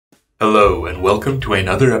Hello and welcome to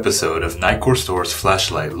another episode of Nitecore Store's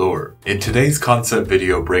flashlight lore. In today's concept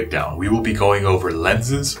video breakdown, we will be going over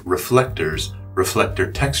lenses, reflectors,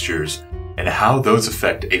 reflector textures, and how those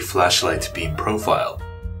affect a flashlight's beam profile.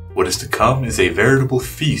 What is to come is a veritable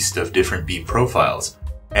feast of different beam profiles,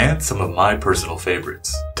 and some of my personal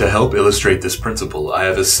favorites. To help illustrate this principle, I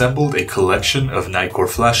have assembled a collection of Nitecore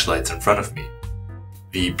flashlights in front of me.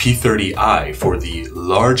 The P30i for the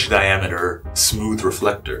large diameter smooth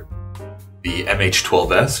reflector, the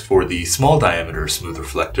MH12S for the small diameter smooth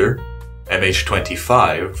reflector,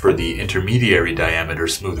 MH25 for the intermediary diameter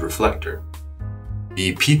smooth reflector,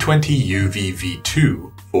 the P20UV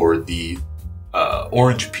V2 for the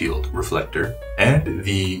orange peeled reflector, and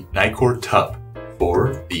the Nitecore TUP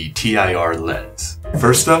for the TIR lens.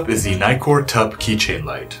 First up is the Nitecore TUP keychain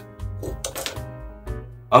light.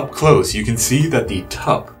 Up close, you can see that the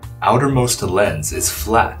TUP outermost lens is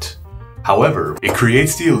flat. However, it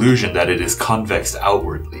creates the illusion that it is convex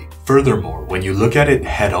outwardly. Furthermore, when you look at it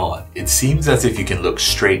head-on, it seems as if you can look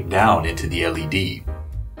straight down into the LED,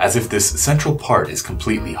 as if this central part is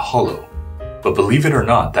completely hollow. But believe it or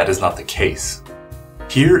not, that is not the case.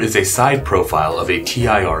 Here is a side profile of a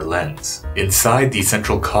TIR lens. Inside the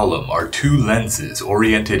central column are two lenses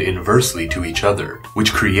oriented inversely to each other,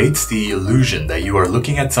 which creates the illusion that you are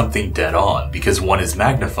looking at something dead on because one is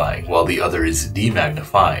magnifying while the other is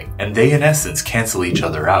demagnifying, and they in essence cancel each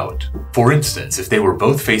other out. For instance, if they were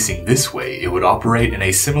both facing this way, it would operate in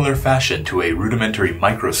a similar fashion to a rudimentary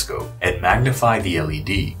microscope and magnify the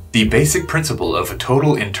LED. The basic principle of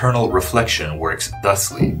total internal reflection works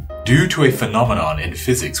thusly. Due to a phenomenon in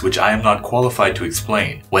physics which I am not qualified to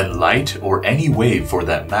explain, when light, or any wave for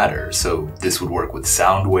that matter, so this would work with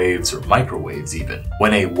sound waves or microwaves even,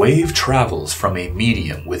 when a wave travels from a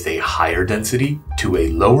medium with a higher density to a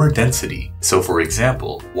lower density, so for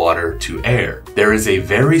example, water to air, there is a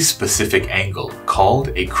very specific angle called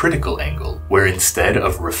a critical angle, where instead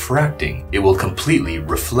of refracting, it will completely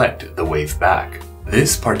reflect the wave back.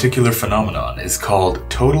 This particular phenomenon is called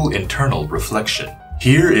total internal reflection.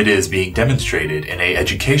 Here it is being demonstrated in an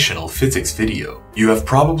educational physics video. You have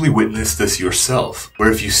probably witnessed this yourself,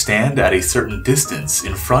 where if you stand at a certain distance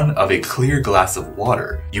in front of a clear glass of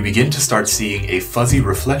water, you begin to start seeing a fuzzy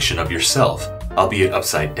reflection of yourself, albeit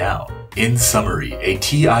upside down. In summary, a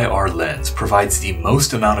TIR lens provides the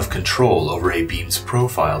most amount of control over a beam's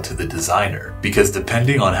profile to the designer, because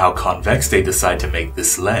depending on how convex they decide to make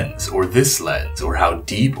this lens, or how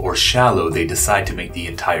deep or shallow they decide to make the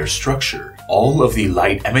entire structure, all of the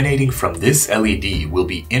light emanating from this LED will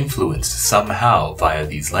be influenced somehow via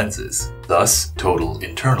these lenses, thus total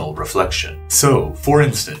internal reflection. So, for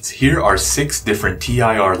instance, here are 6 different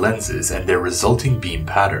TIR lenses and their resulting beam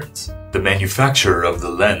patterns. The manufacturer of the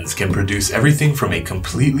lens can produce everything from a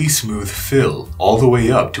completely smooth fill all the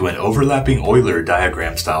way up to an overlapping Euler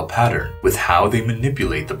diagram style pattern with how they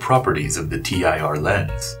manipulate the properties of the TIR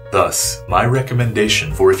lens. Thus, my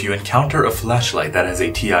recommendation for if you encounter a flashlight that has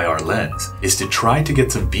a TIR lens is to try to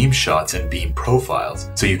get some beam shots and beam profiles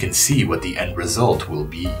so you can see what the end result will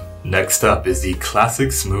be. Next up is the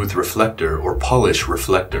classic smooth reflector or polish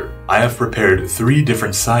reflector. I have prepared 3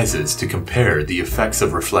 different sizes to compare the effects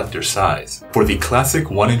of reflector size. For the classic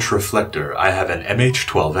 1-inch reflector, I have an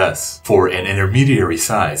MH12S. For an intermediary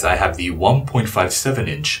size, I have the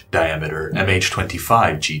 1.57-inch diameter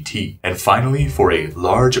MH25 GT. And finally, for a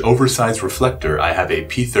large oversized reflector, I have a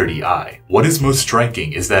P30i. What is most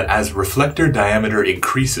striking is that as reflector diameter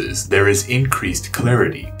increases, there is increased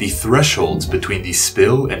clarity. The thresholds between the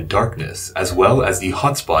spill and darkness, as well as the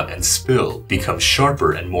hotspot and spill, become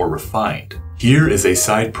sharper and more refined. Here is a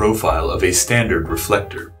side profile of a standard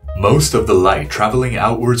reflector. Most of the light traveling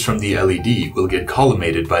outwards from the LED will get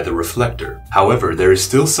collimated by the reflector. However, there is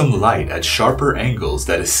still some light at sharper angles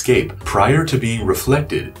that escape prior to being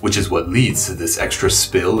reflected, which is what leads to this extra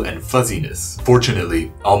spill and fuzziness.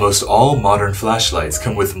 Fortunately, almost all modern flashlights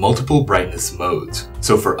come with multiple brightness modes,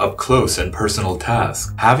 so for up-close and personal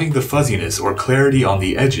tasks, having the fuzziness or clarity on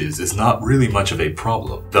the edges is not really much of a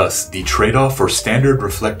problem. Thus, the trade-off for standard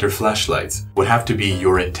reflector flashlights would have to be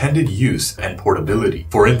your intended use and portability.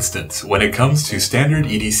 For instance, when it comes to standard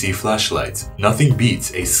EDC flashlights, nothing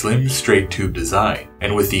beats a slim straight tube design,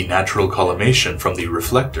 and with the natural collimation from the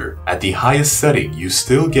reflector, at the highest setting you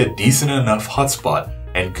still get decent enough hotspot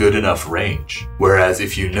and good enough range. Whereas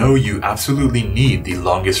if you know you absolutely need the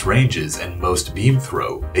longest ranges and most beam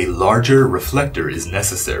throw, a larger reflector is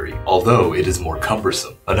necessary, although it is more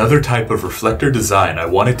cumbersome. Another type of reflector design I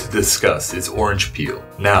wanted to discuss is orange peel.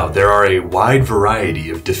 Now, there are a wide variety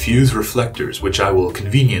of diffuse reflectors which I will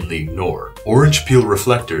conveniently ignore. Orange peel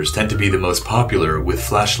reflectors tend to be the most popular with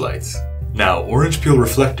flashlights. Now, orange peel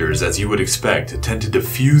reflectors, as you would expect, tend to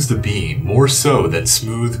diffuse the beam more so than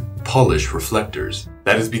smooth, polished reflectors.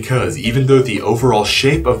 That is because even though the overall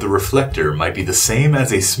shape of the reflector might be the same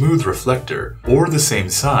as a smooth reflector, or the same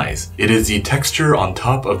size, it is the texture on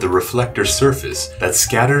top of the reflector surface that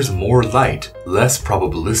scatters more light less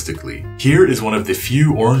probabilistically. Here is one of the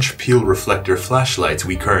few orange peel reflector flashlights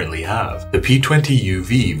we currently have, the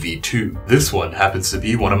P20UV V2. This one happens to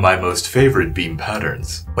be one of my most favorite beam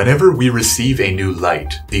patterns. Whenever we receive a new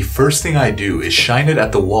light, the first thing I do is shine it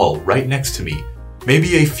at the wall right next to me,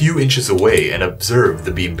 maybe a few inches away, and observe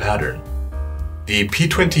the beam pattern. The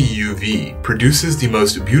P20UV produces the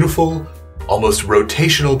most beautiful, almost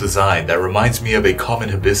rotational design that reminds me of a common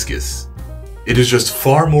hibiscus. It is just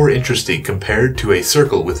far more interesting compared to a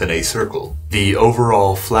circle within a circle. The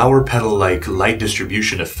overall flower petal-like light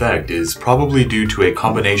distribution effect is probably due to a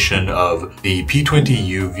combination of the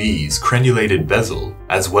P20UV's crenulated bezel,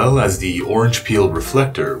 as well as the orange peel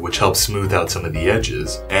reflector, which helps smooth out some of the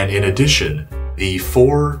edges, and in addition, the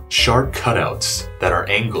 4 sharp cutouts that are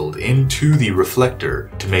angled into the reflector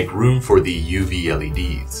to make room for the UV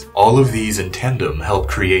LEDs. All of these in tandem help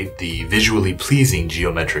create the visually pleasing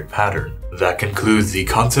geometric pattern. That concludes the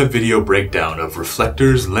concept video breakdown of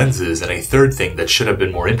reflectors, lenses, and a third thing that should have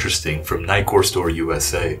been more interesting from Nitecore Store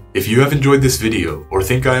USA. If you have enjoyed this video, or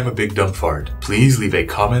think I am a big dumb fart, please leave a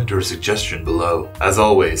comment or suggestion below. As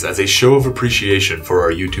always, as a show of appreciation for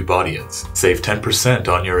our YouTube audience, save 10%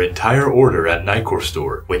 on your entire order at Nitecore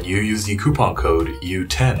Store when you use the coupon code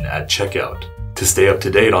U10 at checkout. To stay up to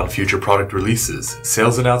date on future product releases,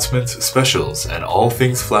 sales announcements, specials, and all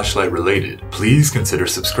things flashlight related, please consider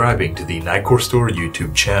subscribing to the Nitecore Store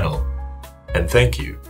YouTube channel. And thank you.